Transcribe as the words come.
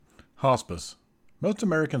Hospice. Most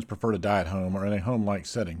Americans prefer to die at home or in a home-like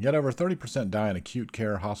setting, yet over 30% die in acute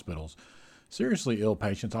care hospitals. Seriously ill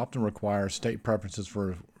patients often require state preferences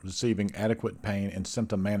for receiving adequate pain and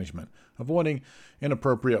symptom management, avoiding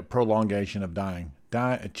inappropriate prolongation of dying,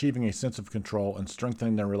 achieving a sense of control, and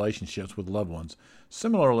strengthening their relationships with loved ones.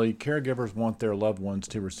 Similarly, caregivers want their loved ones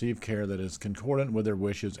to receive care that is concordant with their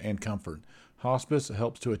wishes and comfort. Hospice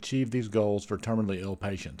helps to achieve these goals for terminally ill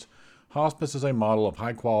patients. Hospice is a model of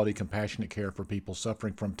high-quality, compassionate care for people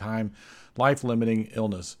suffering from life-limiting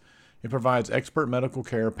illness. It provides expert medical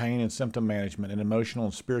care, pain and symptom management, and emotional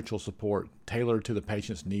and spiritual support tailored to the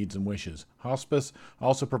patient's needs and wishes. Hospice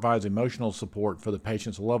also provides emotional support for the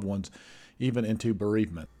patient's loved ones, even into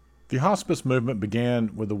bereavement. The hospice movement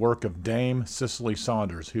began with the work of Dame Cicely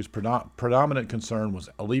Saunders, whose predominant concern was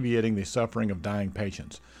alleviating the suffering of dying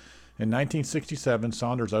patients. In 1967,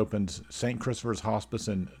 Saunders opened St. Christopher's Hospice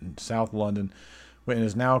in South London and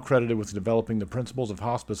is now credited with developing the principles of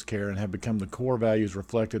hospice care and have become the core values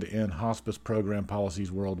reflected in hospice program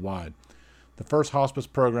policies worldwide. The first hospice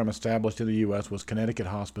program established in the U.S. was Connecticut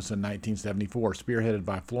Hospice in 1974, spearheaded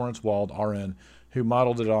by Florence Wald, RN, who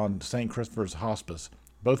modeled it on St. Christopher's Hospice.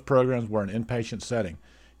 Both programs were in an inpatient setting.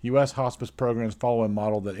 U.S. hospice programs follow a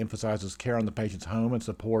model that emphasizes care in the patient's home and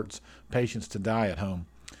supports patients to die at home.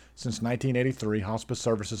 Since 1983, hospice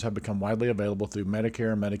services have become widely available through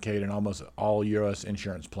Medicare, Medicaid, and almost all U.S.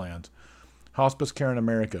 insurance plans. Hospice care in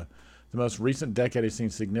America. The most recent decade has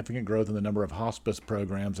seen significant growth in the number of hospice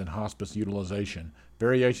programs and hospice utilization.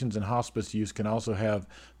 Variations in hospice use can also have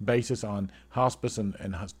basis on hospice and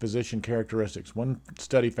physician characteristics. One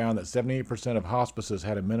study found that 78% of hospices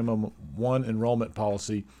had a minimum one enrollment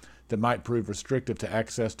policy that might prove restrictive to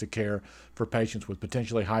access to care for patients with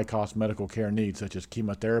potentially high-cost medical care needs, such as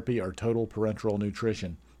chemotherapy or total parenteral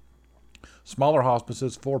nutrition. Smaller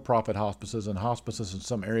hospices, for-profit hospices, and hospices in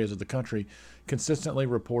some areas of the country consistently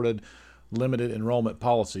reported limited enrollment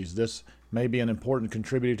policies. This may be an important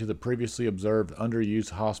contributor to the previously observed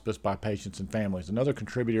underused hospice by patients and families. Another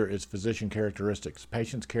contributor is physician characteristics.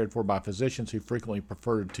 Patients cared for by physicians who frequently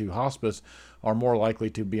preferred to hospice are more likely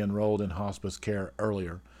to be enrolled in hospice care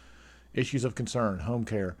earlier. Issues of concern. Home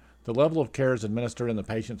care. The level of care is administered in the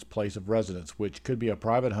patient's place of residence, which could be a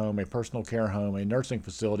private home, a personal care home, a nursing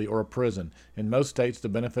facility, or a prison. In most states, the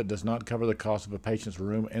benefit does not cover the cost of a patient's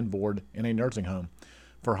room and board in a nursing home.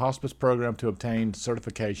 For a hospice program to obtain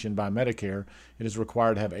certification by Medicare, it is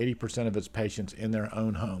required to have 80% of its patients in their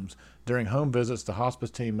own homes. During home visits, the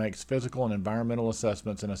hospice team makes physical and environmental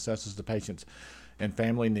assessments and assesses the patient's and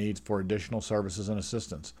family needs for additional services and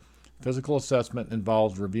assistance. Physical assessment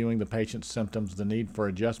involves reviewing the patient's symptoms, the need for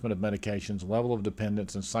adjustment of medications, level of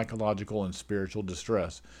dependence, and psychological and spiritual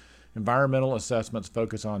distress. Environmental assessments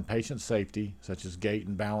focus on patient safety, such as gait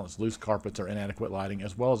and balance, loose carpets, or inadequate lighting,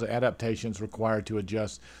 as well as adaptations required to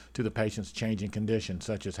adjust to the patient's changing condition,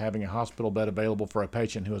 such as having a hospital bed available for a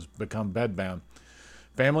patient who has become bedbound.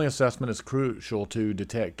 Family assessment is crucial to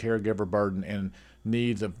detect caregiver burden and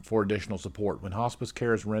needs for additional support. When hospice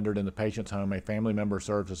care is rendered in the patient's home, a family member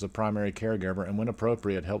serves as the primary caregiver and, when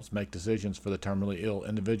appropriate, helps make decisions for the terminally ill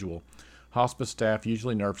individual. Hospice staff,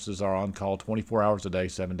 usually nurses, are on call 24 hours a day,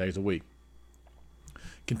 7 days a week.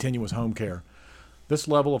 Continuous home care. This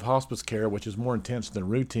level of hospice care, which is more intense than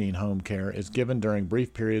routine home care, is given during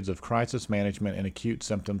brief periods of crisis management and acute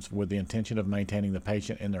symptoms with the intention of maintaining the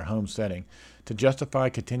patient in their home setting. To justify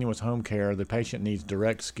continuous home care, the patient needs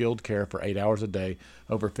direct, skilled care for 8 hours a day,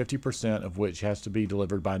 over 50% of which has to be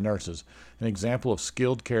delivered by nurses. An example of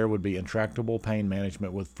skilled care would be intractable pain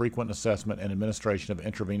management with frequent assessment and administration of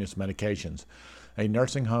intravenous medications. A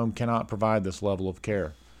nursing home cannot provide this level of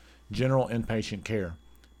care. General inpatient care.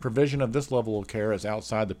 Provision of this level of care is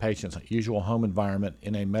outside the patient's usual home environment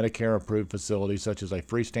in a Medicare-approved facility such as a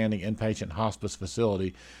freestanding inpatient hospice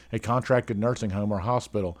facility, a contracted nursing home, or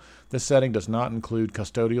hospital. This setting does not include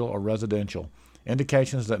custodial or residential.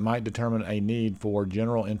 Indications that might determine a need for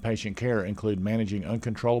general inpatient care include managing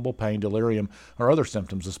uncontrollable pain, delirium, or other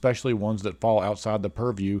symptoms, especially ones that fall outside the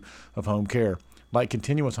purview of home care. Like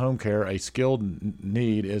continuous home care, a skilled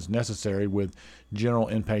need is necessary with general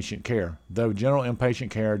inpatient care. Though general inpatient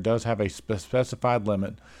care does have a specified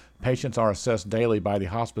limit, patients are assessed daily by the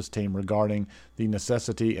hospice team regarding the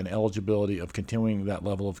necessity and eligibility of continuing that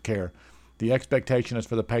level of care. The expectation is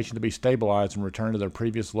for the patient to be stabilized and return to their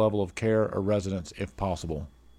previous level of care or residence if possible.